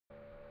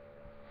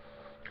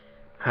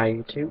Hi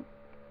YouTube,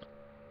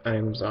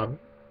 I'm Zombie.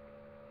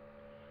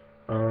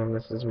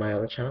 This is my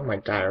other channel, my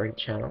diary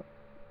channel.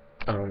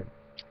 Um,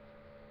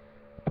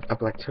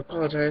 I'd like to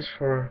apologize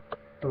for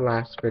the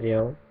last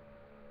video.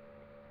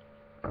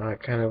 I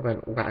kind of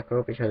went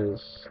wacko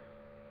because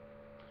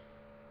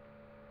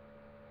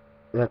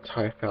that's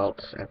how I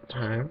felt at the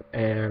time,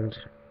 and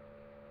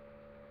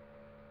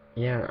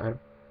yeah,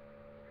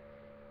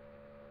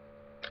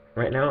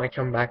 right now I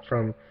come back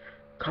from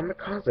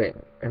Comikzae,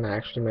 and I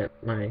actually met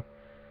my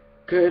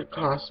good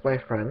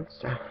cosplay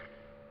friends.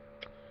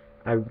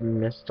 I've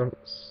missed them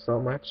so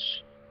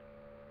much,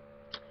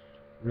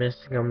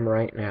 missing them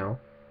right now,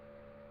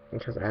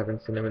 because I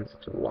haven't seen them in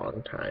such a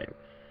long time.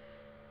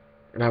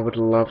 And I would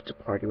love to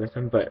party with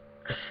him, but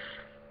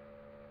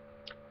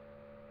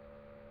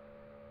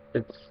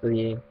it's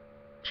the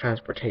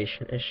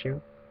transportation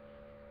issue.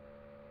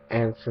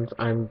 And since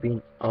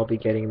I'll be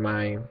getting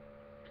my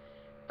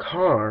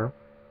car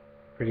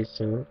pretty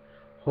soon,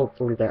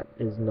 hopefully that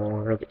is no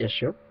longer the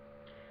issue.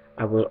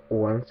 I would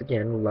once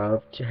again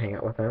love to hang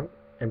out with him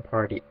and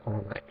party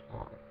all night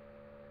long.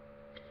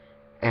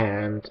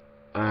 And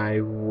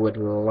I would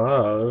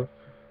love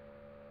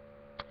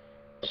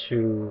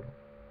to,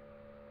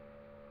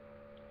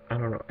 I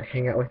don't know,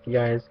 hang out with you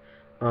guys.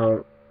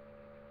 I've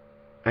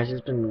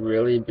just been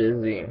really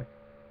busy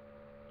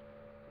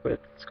with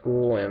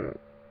school and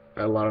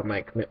a lot of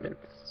my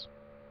commitments.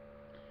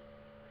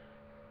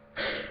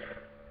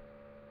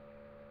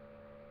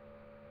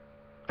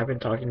 I've been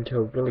talking to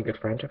a really good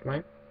friend of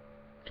mine,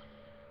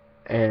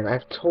 and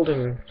I've told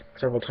him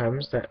several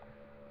times that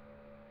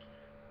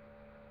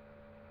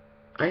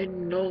I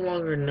no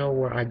longer know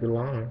where I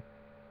belong.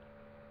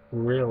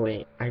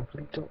 Really, I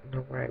really don't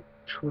know where I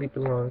truly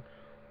belong,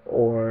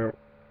 or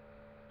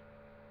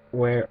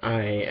where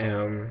I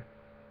am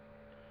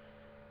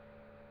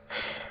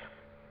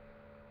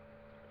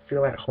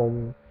feel at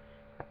home,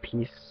 at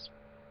peace.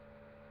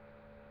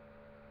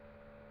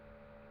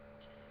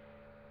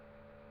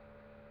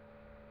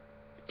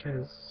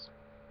 Because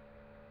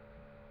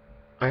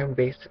I am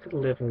basically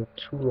living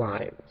two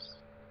lives.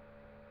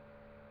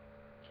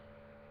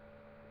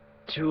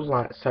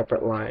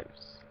 Separate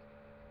lives.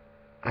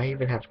 I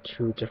even have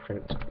two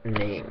different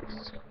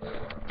names.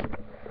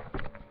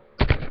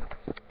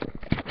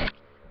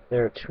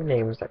 There are two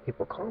names that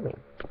people call me.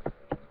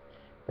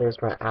 There's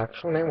my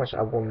actual name, which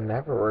I will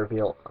never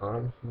reveal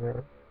on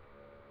here,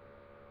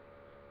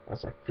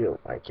 as I feel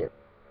like it.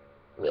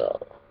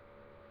 Ugh.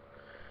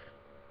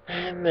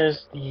 And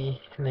there's the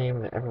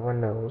name that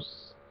everyone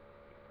knows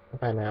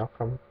by now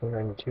from here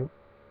on YouTube.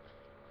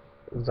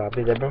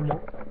 Zombie de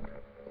Beaumont.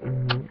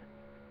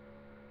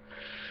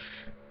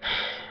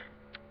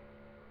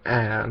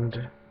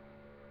 And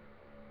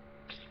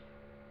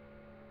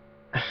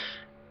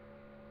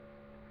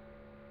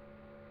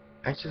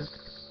I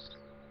just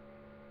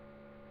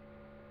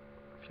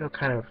feel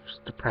kind of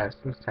depressed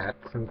and sad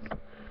since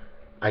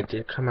I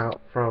did come out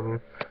from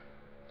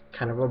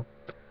kind of a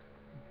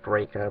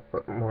breakup,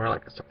 but more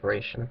like a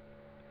separation.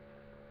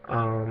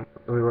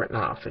 We were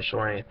not official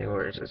or anything, we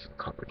were just a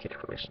complicated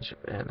relationship,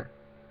 and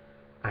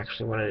I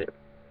actually wanted it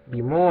to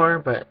be more,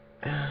 but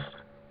it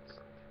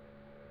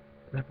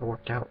never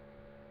worked out.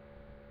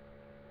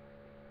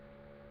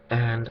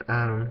 And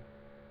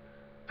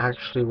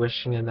actually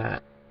wishing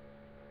that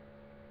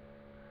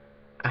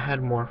I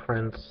had more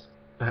friends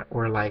that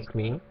were like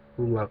me,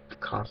 who loved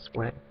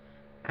cosplay,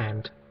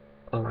 and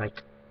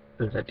like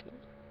the D,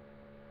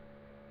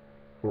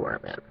 who are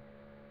men.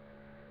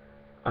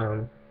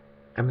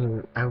 I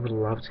mean, I would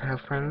love to have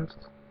friends,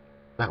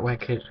 that way I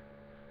could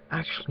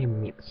actually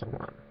meet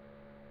someone.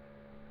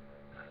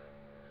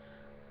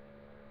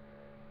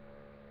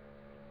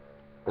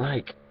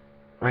 Like,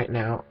 right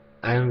now,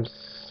 I'm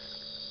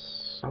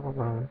so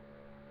alone.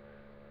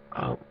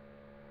 I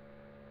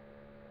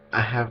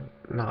have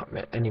not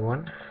met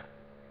anyone.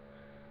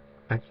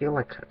 I feel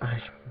like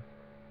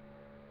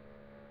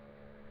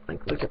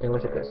look at me,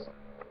 look at this.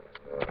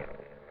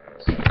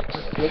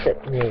 Just look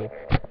at me.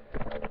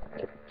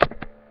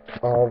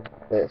 All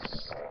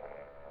this.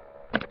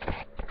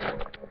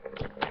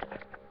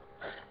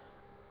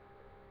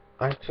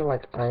 I feel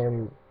like I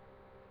am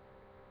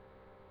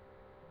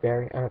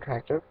very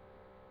unattractive.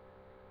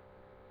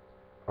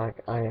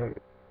 Like, I am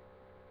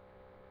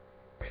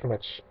pretty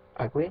much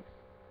ugly.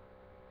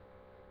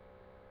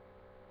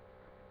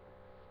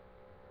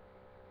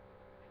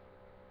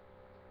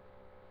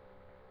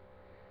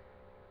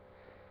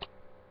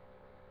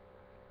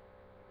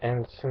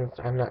 And since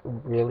I'm not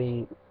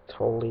really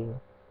totally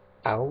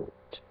out,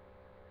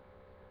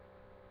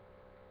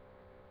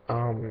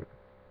 and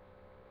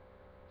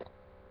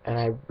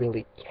I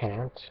really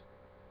can't,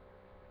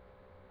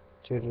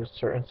 due to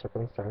certain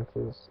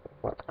circumstances,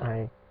 what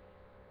I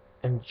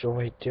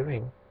enjoy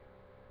doing.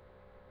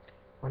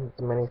 One of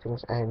the many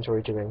things I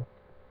enjoy doing.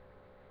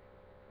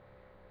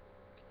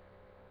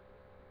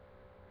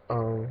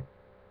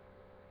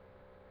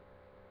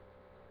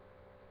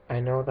 I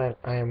know that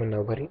I am a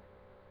nobody,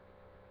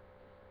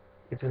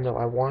 even though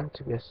I want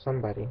to be a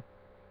somebody,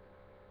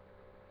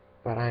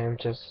 but I am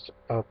just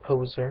a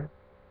poser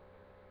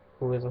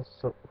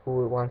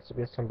who wants to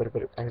be somebody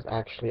but is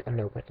actually a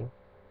nobody.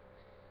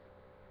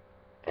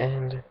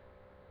 And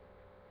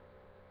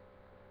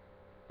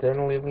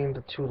then living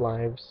the two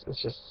lives is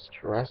just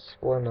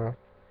stressful enough.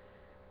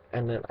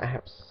 And then I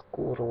have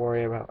school to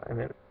worry about, and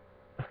then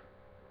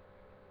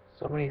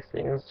so many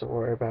things to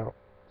worry about.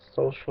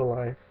 Social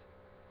life,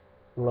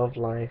 love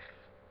life,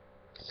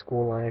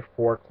 school life,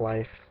 work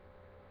life,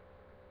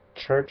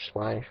 church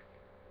life.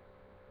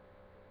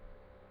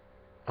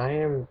 I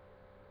am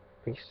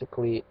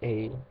basically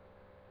a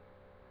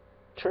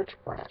church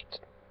brat.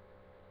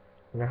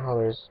 You know how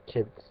there's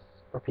kids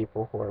or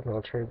people who are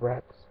military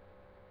brats?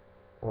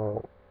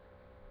 Well,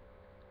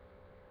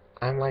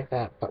 I'm like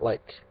that, but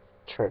like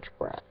church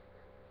brat.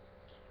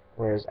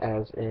 Whereas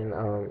as in,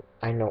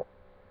 I know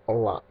a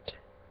lot,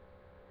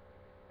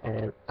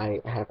 and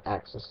I have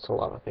access to a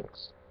lot of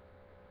things.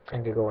 I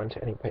could go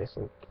into any place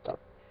and stuff.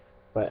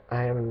 But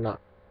I am not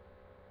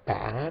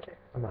bad.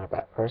 I'm not a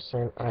bad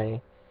person.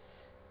 I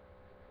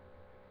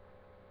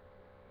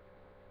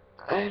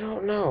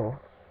don't know.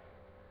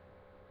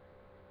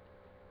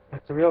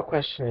 Like the real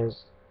question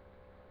is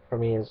for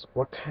me is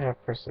what kind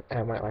of person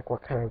am I? Like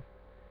what kind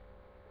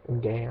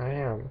of gay I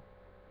am?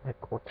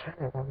 Like what kind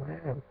of am I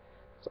am?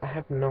 So I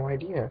have no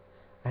idea.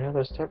 I know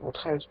there's several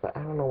types, but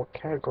I don't know what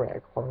category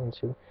I fall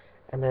into.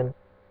 And then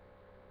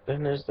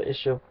there's the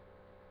issue of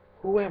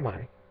who am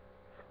I?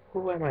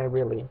 Who am I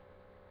really?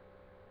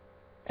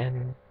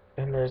 And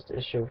then there's the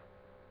issue of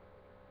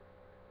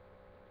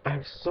I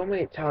have so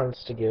many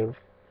talents to give,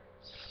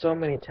 so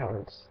many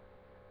talents,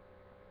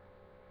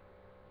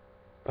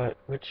 but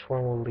which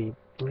one will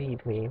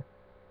lead me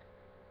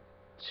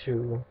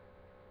to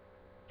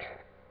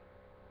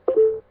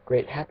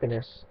great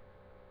happiness?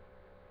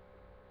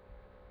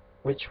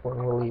 Which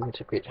one will lead me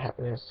to great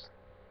happiness?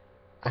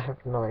 I have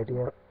no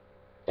idea.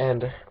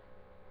 And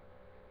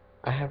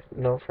I have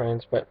no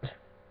friends, but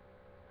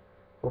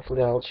hopefully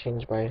that'll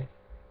change by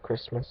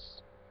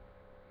Christmas.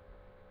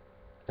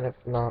 And if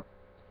not,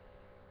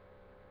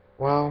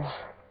 well,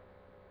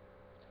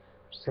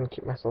 I'm just gonna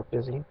keep myself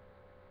busy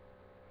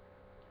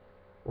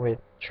with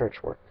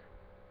church work.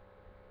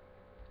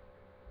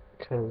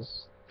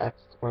 Because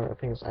that's one of the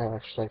things I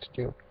actually like to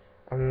do.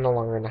 I'm no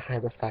longer going to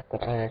hide the fact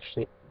that I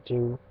actually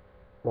do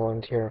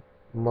volunteer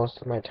most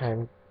of my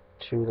time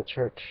to the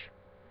church,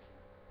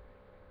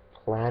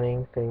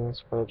 planning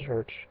things for the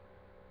church,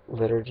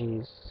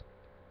 liturgies,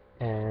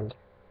 and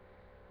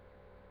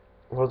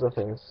loads of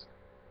things.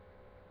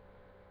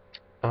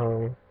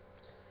 Um,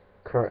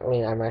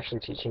 Currently, I'm actually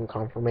teaching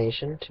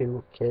confirmation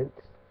to kids,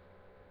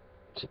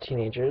 to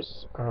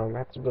teenagers.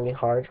 That's really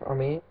hard for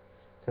me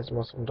because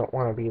most of them don't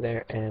want to be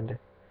there and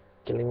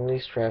getting really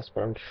stressed,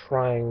 but I'm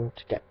trying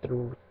to get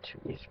through to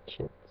these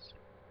kids.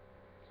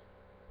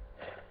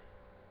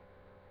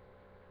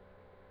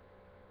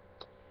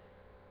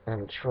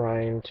 I'm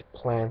trying to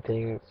plan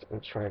things, I'm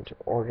trying to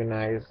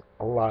organize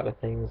a lot of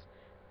things.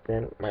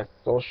 Then my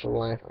social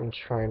life, I'm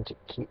trying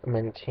to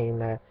maintain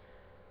that.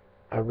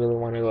 I really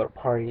want to go to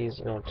parties,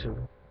 to,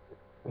 you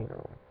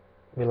know,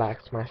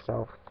 relax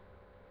myself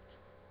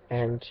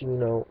and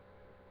to,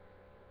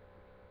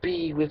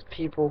 be with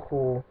people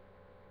who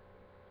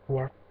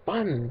are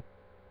fun,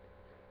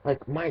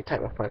 like my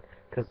type of fun.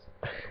 Because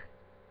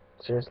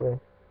seriously,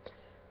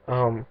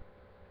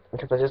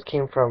 because I just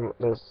came from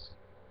this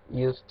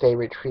youth day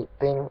retreat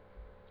thing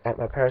at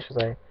my parish.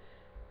 Because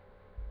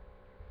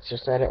it's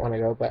just I didn't want to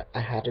go, but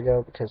I had to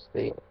go because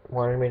they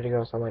wanted me to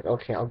go. So I'm like,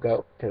 okay, I'll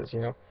go because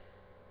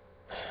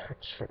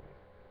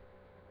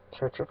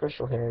church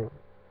official here,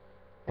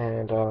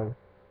 and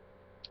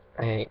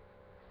I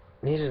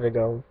needed to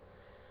go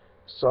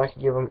so I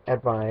could give them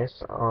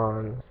advice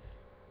on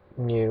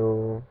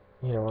on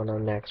our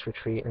next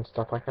retreat and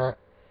stuff like that,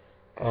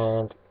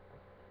 and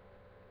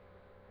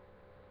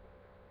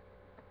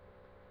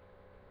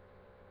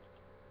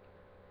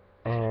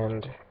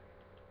and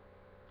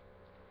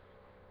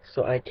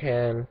so I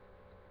can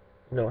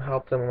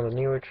help them on the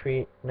new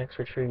retreat, next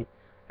retreat,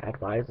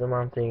 advise them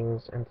on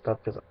things and stuff.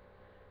 Because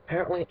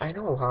apparently I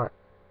know a lot.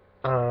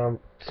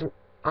 So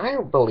I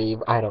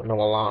believe I don't know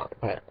a lot,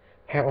 but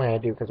apparently I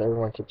do because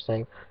everyone keeps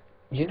saying,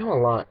 you know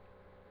a lot.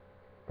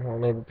 Well,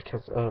 maybe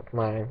because of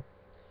my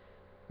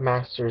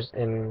master's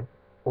in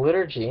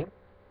liturgy.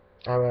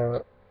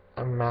 I'm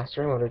a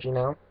master in liturgy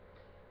now.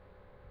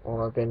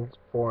 Well, I've been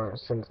for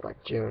since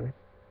like June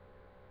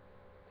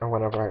or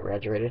whenever I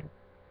graduated,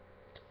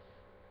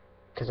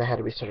 because I had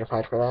to be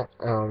certified for that.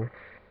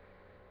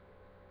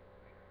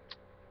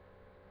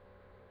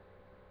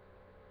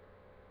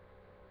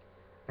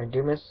 I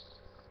do miss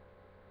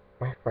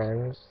my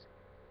friends.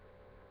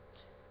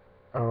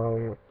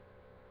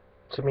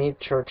 To me,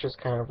 church is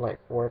kind of like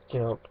work.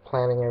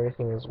 Planning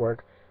everything is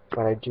work,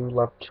 but I do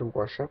love to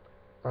worship.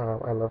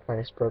 I love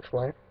my spiritual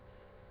life.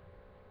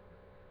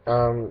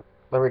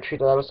 The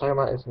retreat that I was talking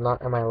about is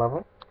not at my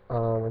level.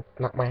 It's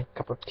not my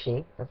cup of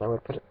tea, as I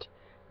would put it,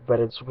 but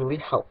it's really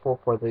helpful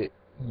for the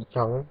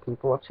young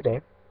people of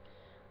today.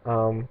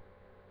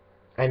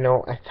 I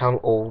know I sound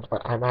old,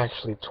 but I'm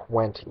actually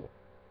 20.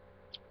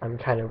 I'm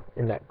kind of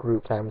in that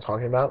group that I'm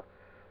talking about,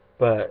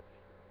 but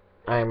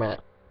I'm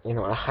at,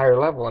 a higher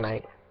level, and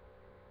I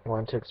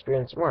want to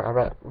experience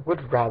more.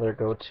 Would rather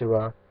go to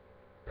a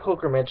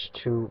pilgrimage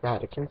to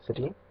Vatican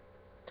City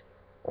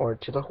or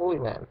to the Holy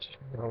Land,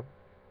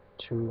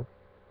 to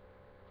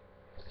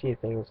see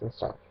things and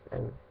stuff,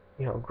 and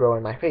grow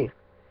in my faith.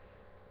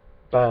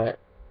 But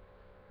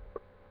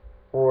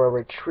for a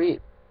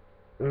retreat,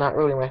 not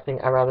really my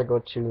thing. I'd rather go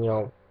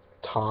to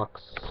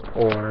talks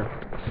or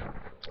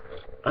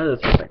other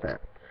things like that.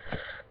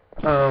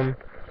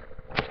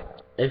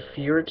 If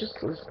you're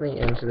just listening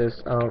into this,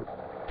 I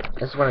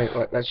just want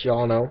to let you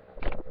all know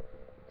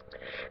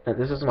that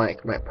this is my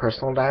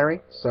personal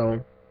diary.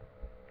 So,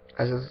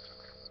 my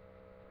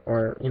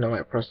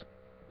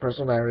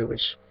personal diary,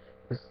 which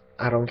is,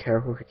 I don't care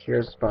who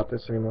cares about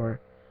this anymore.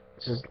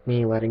 It's just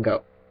me letting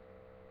go.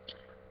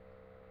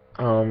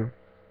 And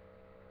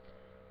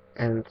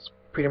it's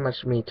pretty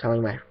much me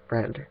telling my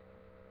friend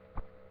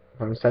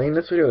who I'm sending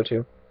this video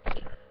to,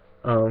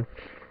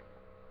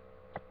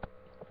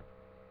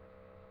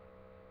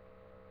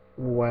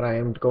 what I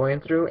am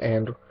going through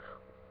and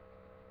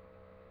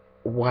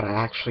what I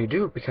actually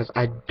do, because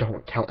I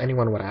don't tell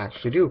anyone what I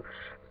actually do,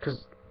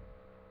 because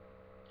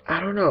I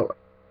don't know,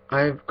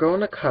 I've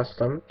grown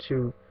accustomed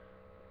to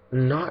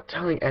not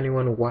telling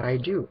anyone what I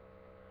do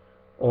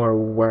or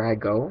where I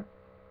go,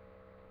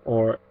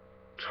 or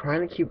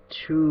trying to keep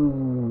two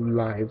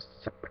lives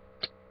separate.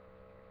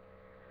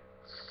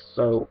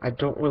 So I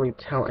don't really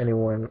tell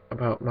anyone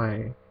about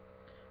my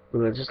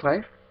religious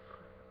life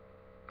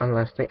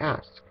unless they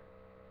ask.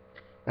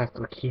 That's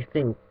the key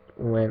thing.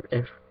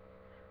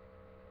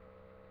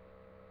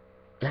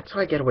 That's how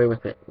I get away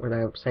with it, when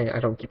I'm saying I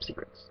don't keep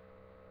secrets.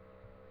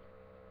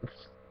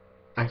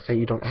 I say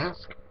you don't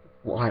ask.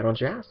 Why don't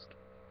you ask?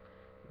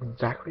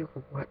 Exactly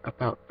what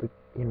about the,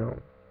 thing.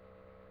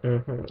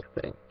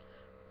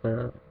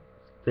 The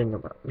thing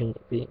about me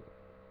being.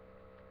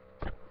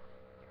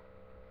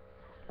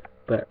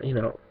 But,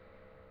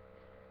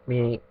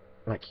 me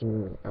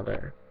liking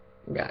other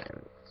guys.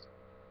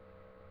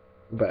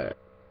 But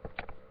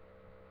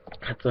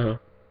that's a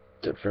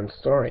different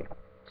story.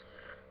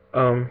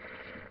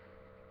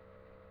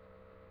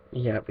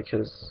 Yeah,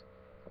 because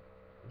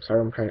I'm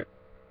sorry, I'm trying to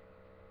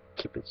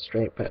keep it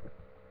straight, but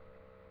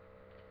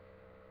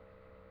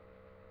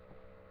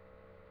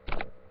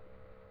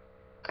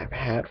I've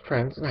had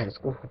friends in high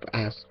school who've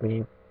asked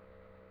me,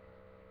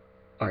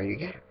 "Are you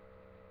gay?"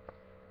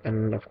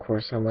 And of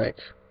course I'm like,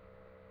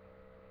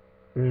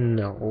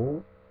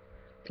 no.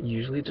 They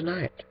usually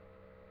deny it.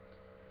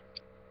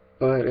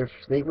 But if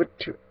they were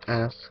to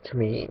ask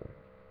me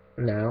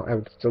now, I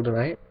would still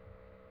deny it.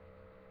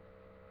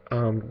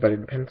 But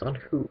it depends on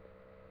who.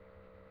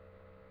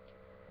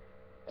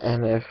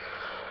 And if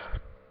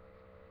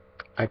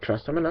I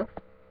trust them enough,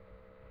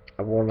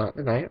 I will not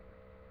deny it.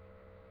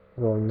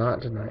 I will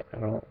not deny it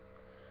at all.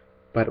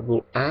 But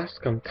will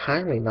ask them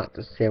kindly not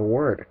to say a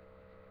word.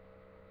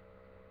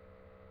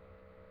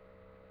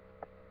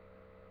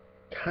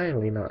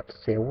 Kindly not to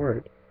say a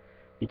word.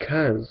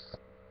 Because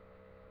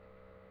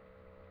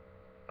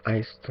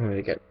I still need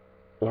to get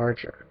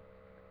larger.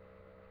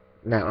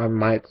 Now, I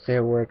might say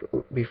a word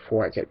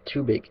before I get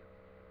too big.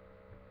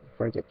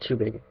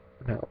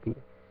 That'll be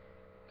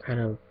kind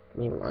of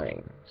me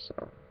lying.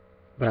 So,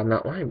 but I'm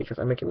not lying because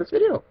I'm making this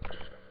video.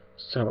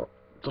 So,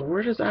 the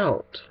word is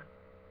out.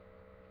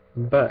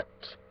 But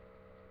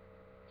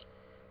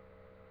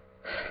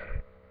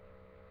I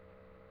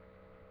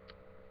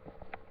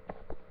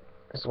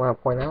just want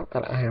to point out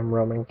that I am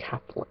Roman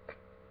Catholic.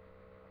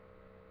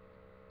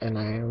 And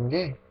I am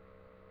gay.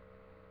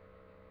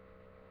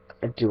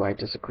 Do I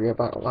disagree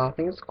about a lot of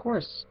things? Of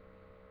course.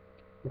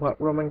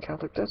 What Roman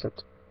Catholic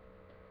doesn't?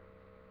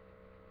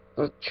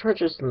 The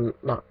church is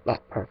not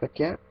that perfect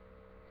yet.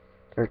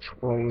 Church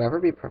will never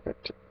be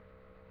perfect,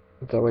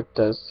 though it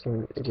does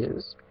seem it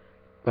is.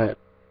 But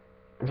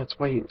that's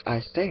why I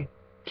say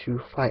to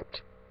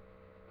fight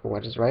for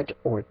what is right,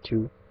 or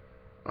to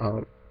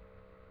come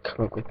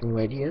up with new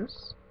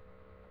ideas.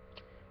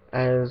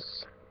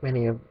 As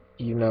many of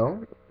you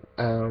know,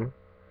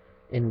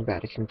 in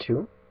Vatican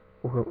II,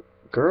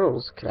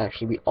 girls could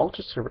actually be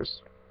altar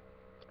servers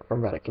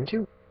from Vatican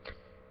II.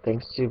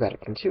 Thanks to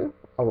Vatican II,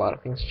 a lot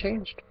of things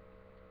changed.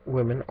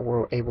 Women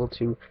were able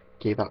to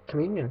give out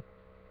communion.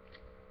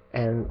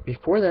 And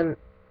before then,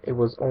 it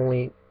was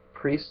only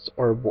priests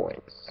or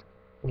boys.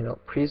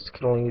 Priests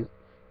could only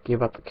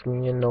give out the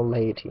communion, no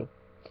laity.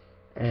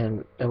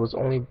 And it was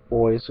only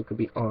boys who could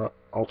be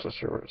altar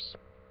servers.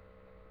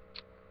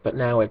 But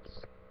now it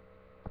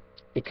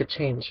could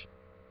change.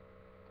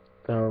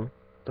 The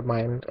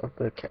mind of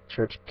the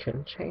church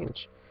can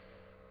change,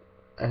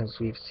 as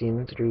we've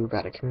seen through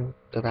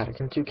the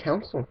Vatican II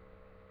Council.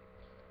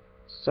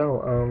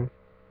 So,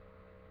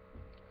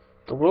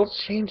 the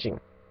world's changing,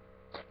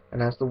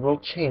 and as the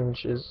world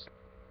changes,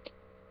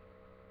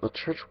 the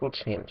church will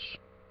change,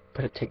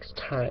 but it takes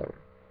time.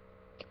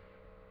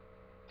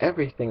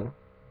 Everything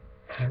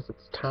has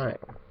its time.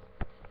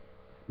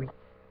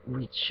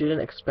 We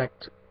shouldn't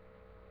expect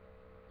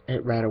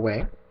it right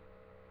away,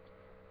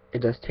 it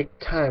does take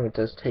time, it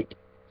does take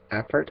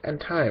effort and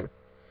time.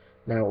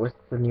 Now, with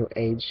the new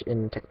age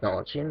in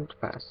technology and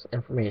fast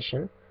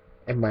information,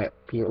 it might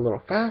be a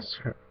little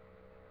faster,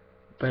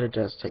 but it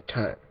does take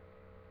time.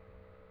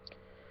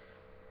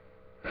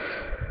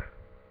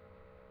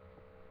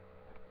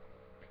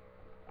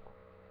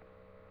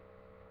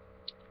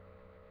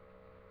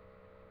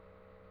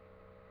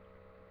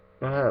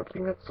 I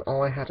think that's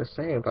all I had to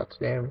say about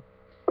today,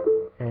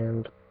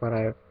 and what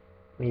I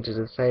needed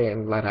to say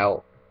and let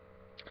out.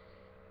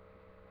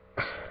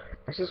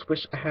 I just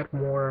wish I had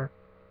more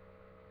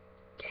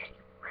gay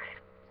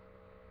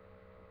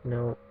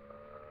friends.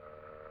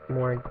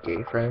 More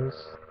gay friends,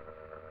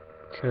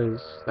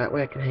 because that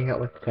way I can hang out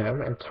with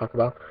them and talk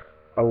about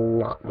a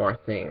lot more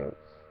things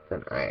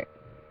than I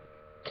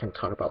can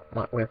talk about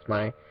with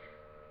my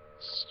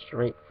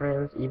straight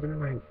friends, even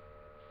my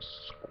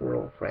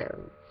squirrel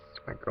friends,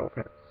 my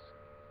girlfriends.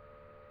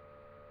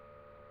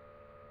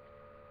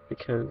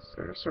 Because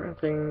there are certain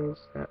things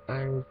that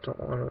I don't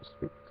want to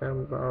speak to them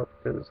about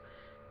because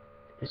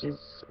it is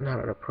not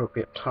an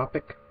appropriate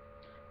topic.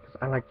 Because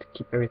I like to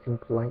keep everything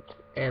polite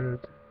and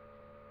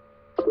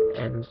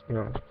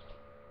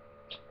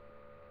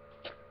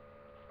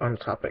on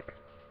topic.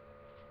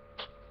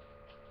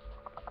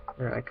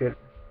 Yeah, I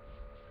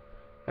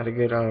had a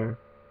good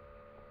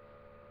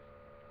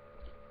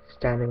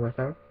standing with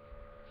them.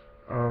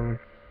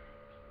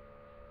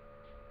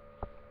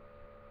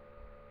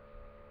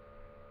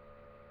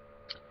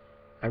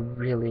 I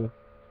really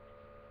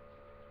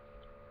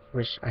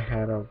wish I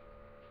had a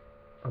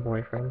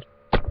boyfriend,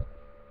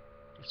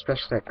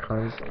 especially at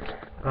cons.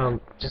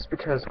 Just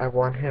because I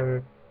want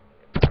them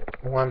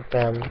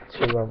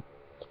to.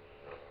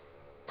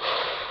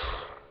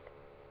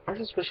 I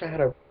just wish I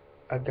had a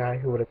guy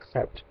who would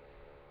accept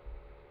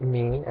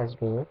me as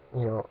me,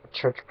 a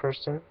church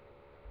person,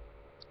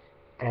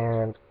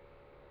 and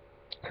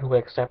who would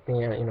accept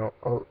me, I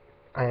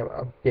am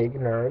a big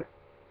nerd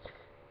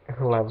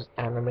who loves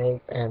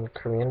anime and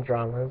Korean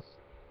dramas,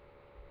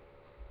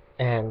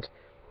 and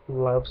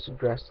who loves to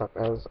dress up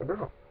as a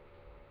girl.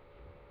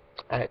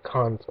 At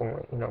cons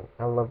only,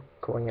 I love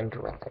going in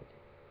drag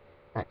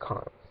at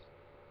cons.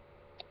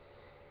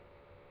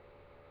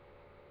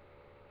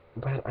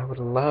 But I would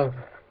love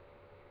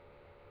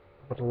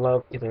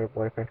either a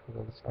boyfriend who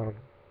was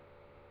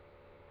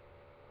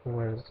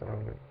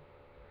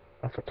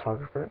a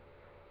photographer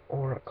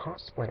or a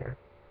cosplayer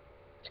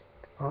to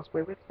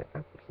cosplay with me. I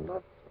would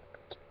love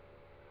that.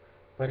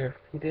 But if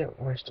he didn't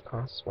wish to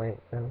cosplay,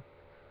 then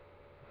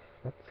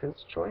that's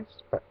his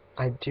choice. But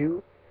I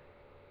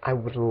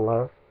would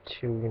love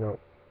to,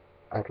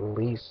 at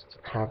least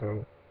have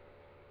him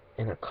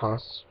in a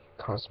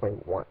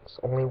cosplay once,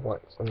 only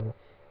once. I mean,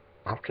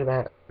 after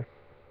that,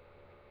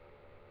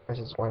 I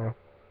just want to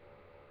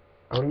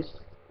at least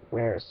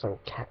wear some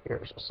cat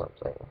ears or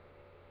something.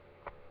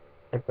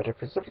 But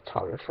if it's a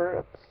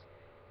photographer,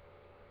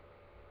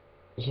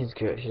 he's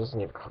good. He doesn't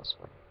need a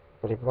cosplay.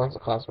 But if he wants a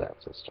cosplay,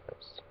 that's his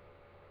choice.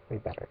 Way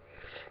better.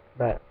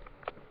 But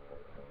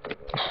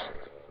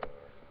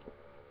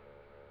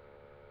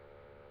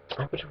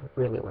I would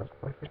really love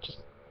a boyfriend,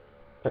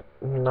 but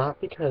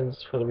not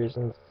because for the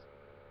reasons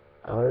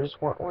others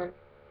want one.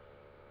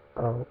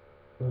 Um,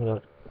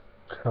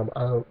 come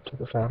out to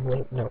the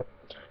family. No,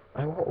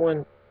 I want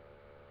one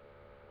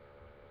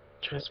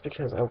just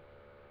because I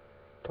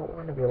don't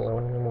want to be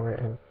alone anymore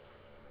and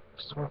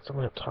just want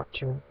someone to talk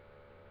to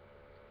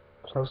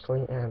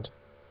closely and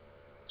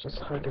just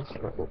hug and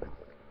snuggle with.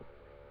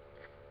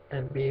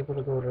 And be able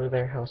to go to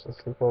their house and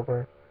sleep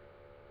over.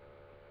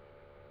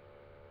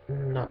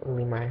 Not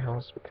really my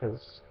house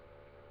because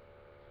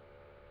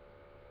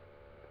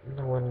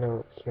no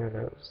one here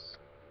knows.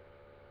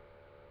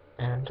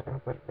 And I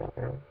would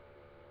rather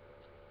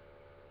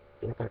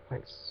be at their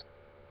place.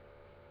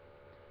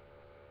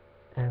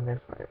 And if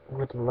I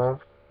would love,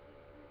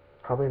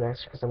 probably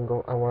next because I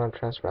want to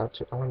transfer out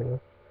to LMU,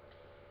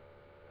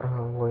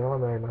 Loyola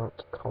Marymount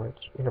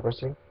College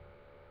University.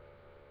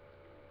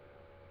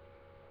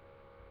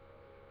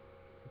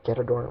 Get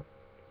a dorm.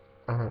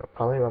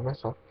 Probably by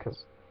myself,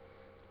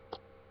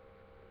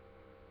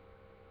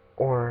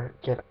 or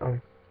get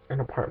an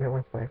apartment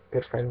with my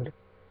good friend,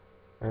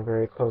 my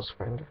very close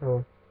friend,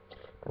 who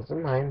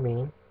doesn't mind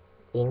me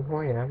being who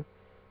I am,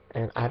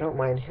 and I don't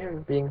mind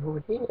him being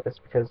who he is,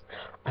 because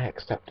I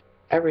accept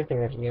everything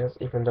that he is,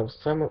 even though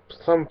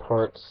some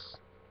parts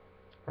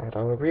I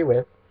don't agree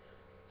with,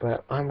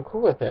 but I'm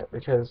cool with it,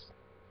 because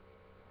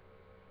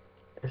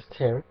it's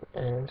him,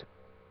 and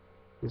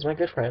he's my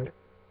good friend,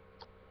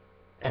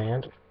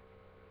 and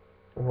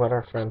what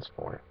are friends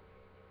for?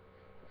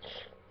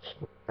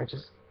 I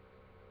just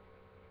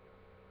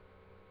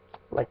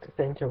like to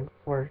thank him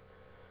for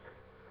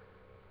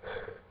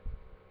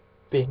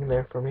being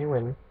there for me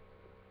when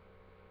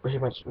pretty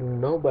much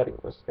nobody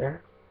was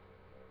there.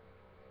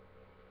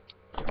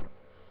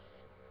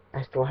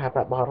 I still have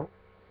that bottle.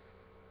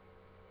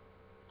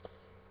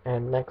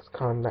 And next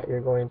con that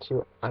you're going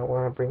to, I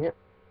want to bring it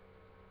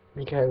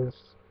because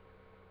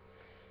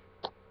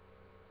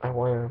I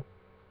want to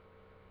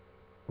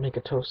make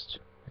a toast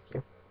with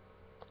you.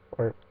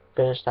 or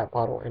finish that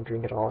bottle and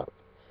drink it all up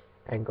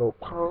and go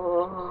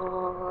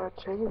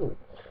partying,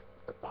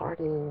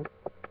 partying,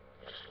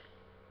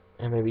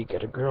 and maybe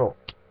get a girl.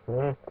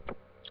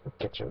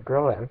 Get your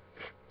girl in.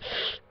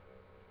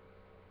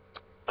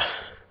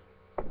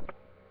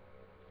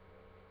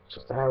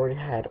 Just that I already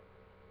had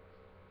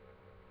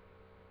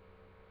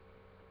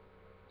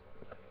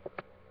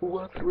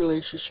one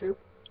relationship,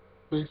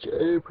 which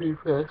ended pretty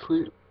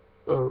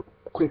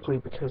quickly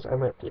because I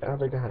met the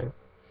other guy.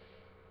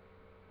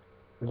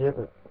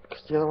 Because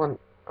the other one,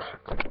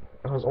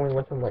 I was only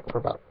with him like for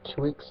about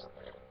 2 weeks,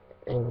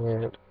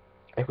 and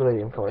I really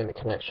didn't feel any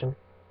connection.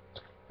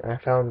 And I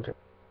found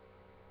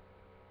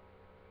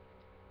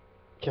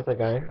the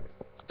other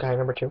guy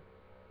number 2,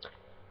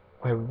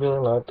 who I really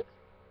loved,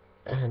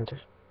 and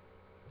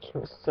he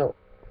was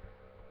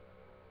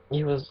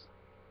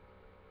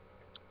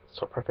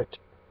so perfect.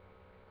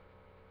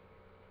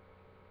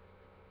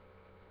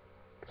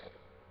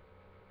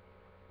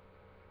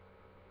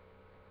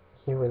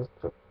 He was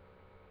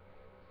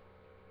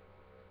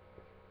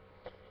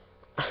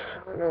I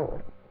don't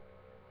know.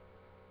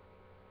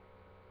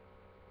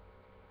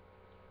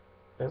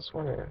 I just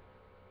wanna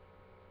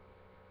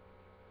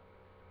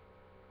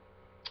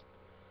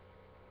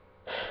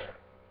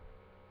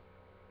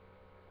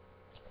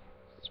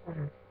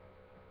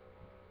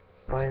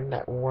find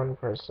that one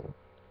person.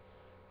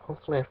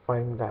 Hopefully I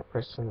find that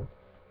person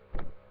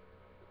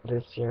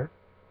this year,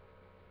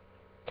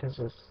 because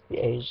it's the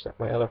age that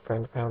my other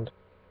friend found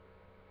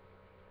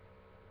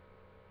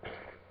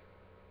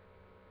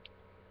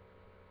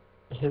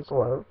his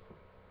love.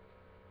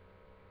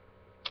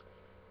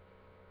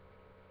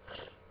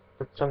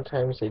 But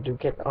sometimes they do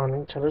get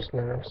on each other's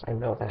nerves. I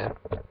know that.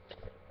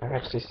 I've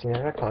actually seen it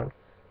at a con,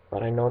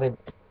 but I know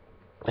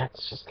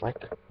that's just like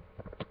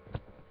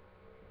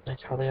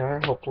how they are.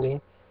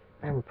 Hopefully,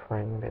 I'm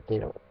praying that they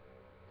don't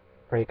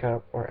break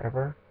up or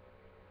ever,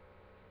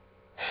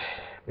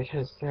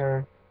 because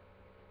they're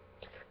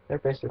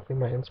basically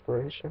my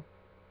inspiration.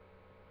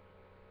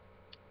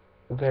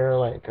 They're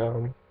like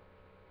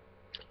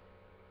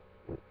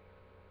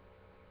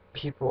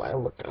people I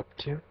look up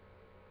to.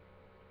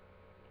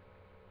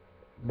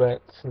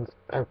 But since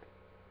I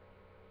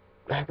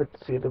haven't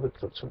seen them in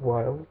such a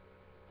while,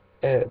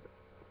 and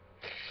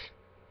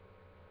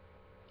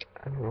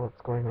I don't know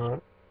what's going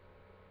on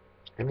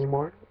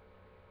anymore,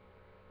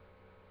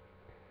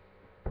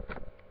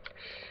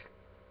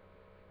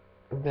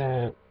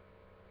 that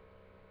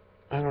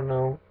I don't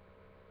know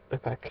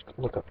if I could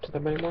look up to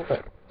them anymore,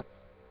 but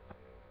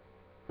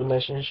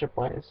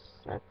relationship-wise,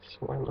 that's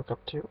who I look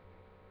up to.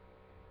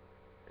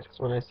 Because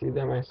when I see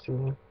them, I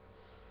see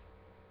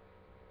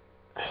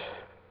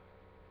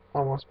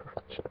almost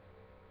perfection.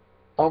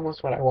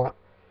 Almost what I want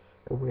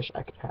and wish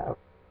I could have.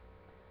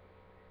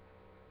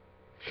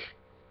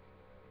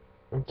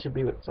 And to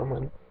be with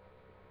someone,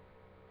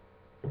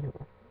 you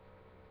know.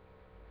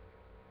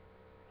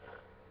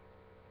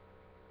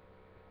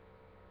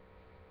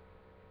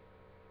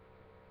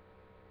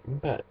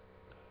 But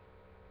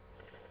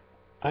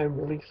I'm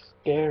really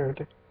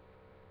scared.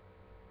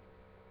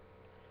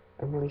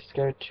 I'm really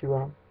scared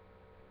to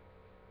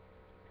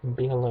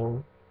be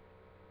alone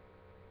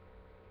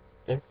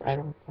if I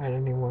don't find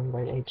anyone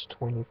by age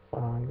 25. I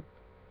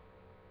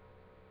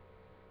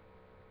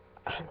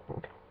don't know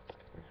what's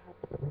gonna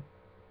happen.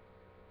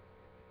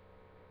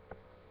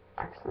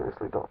 I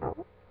seriously don't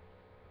know.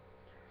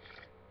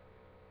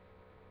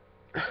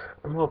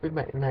 I'm hoping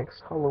by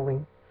next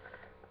Halloween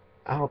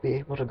I'll be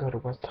able to go to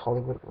West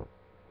Hollywood with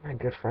my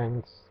good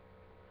friends,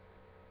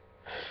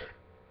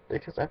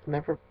 because I've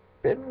never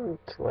been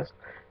to West.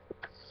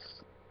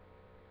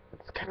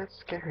 It's kind of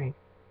scary.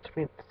 To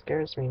me, it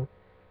scares me.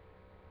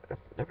 I've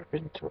never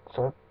been to a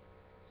club.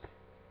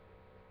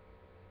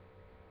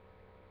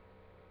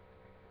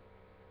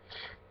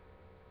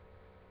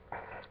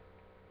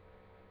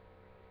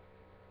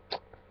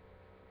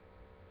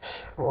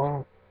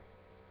 Well,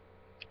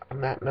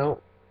 on that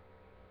note,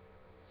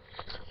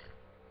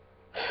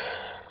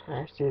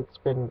 I see it's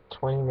been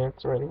 20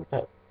 minutes already,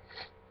 but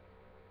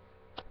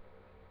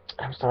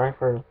I'm sorry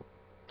for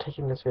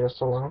taking this video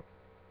so long.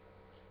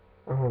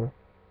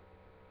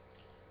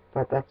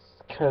 But that's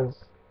because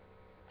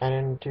I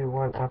didn't do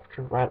one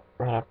right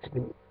after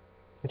the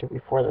video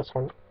before this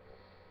one.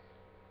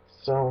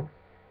 So,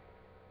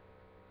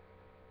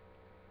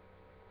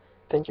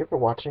 thank you for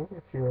watching,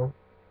 if you're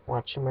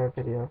watching my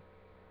video.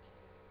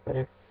 But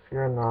if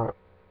you're not,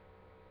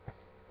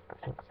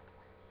 thanks.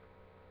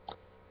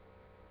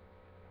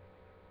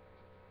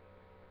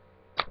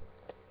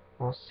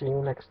 I'll see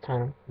you next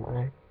time,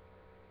 my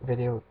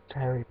video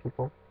diary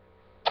people.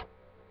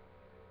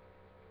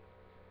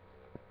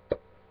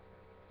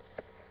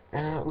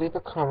 And leave a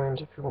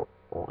comment if you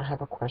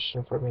have a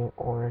question for me,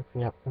 or if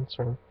you have a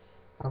concern.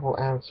 I will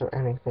answer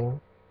anything,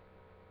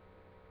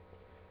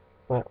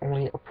 but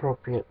only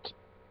appropriate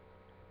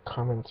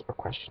comments or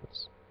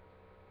questions.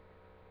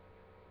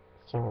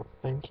 So,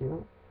 thank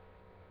you.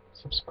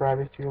 Subscribe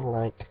if you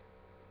like.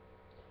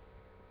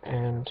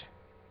 And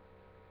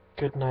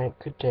good night,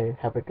 good day,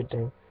 have a good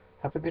day,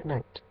 have a good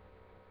night.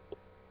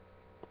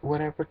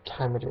 whatever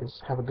time it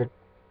is, have a good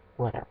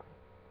whatever.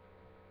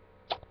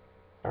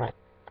 Alright,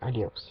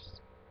 adios.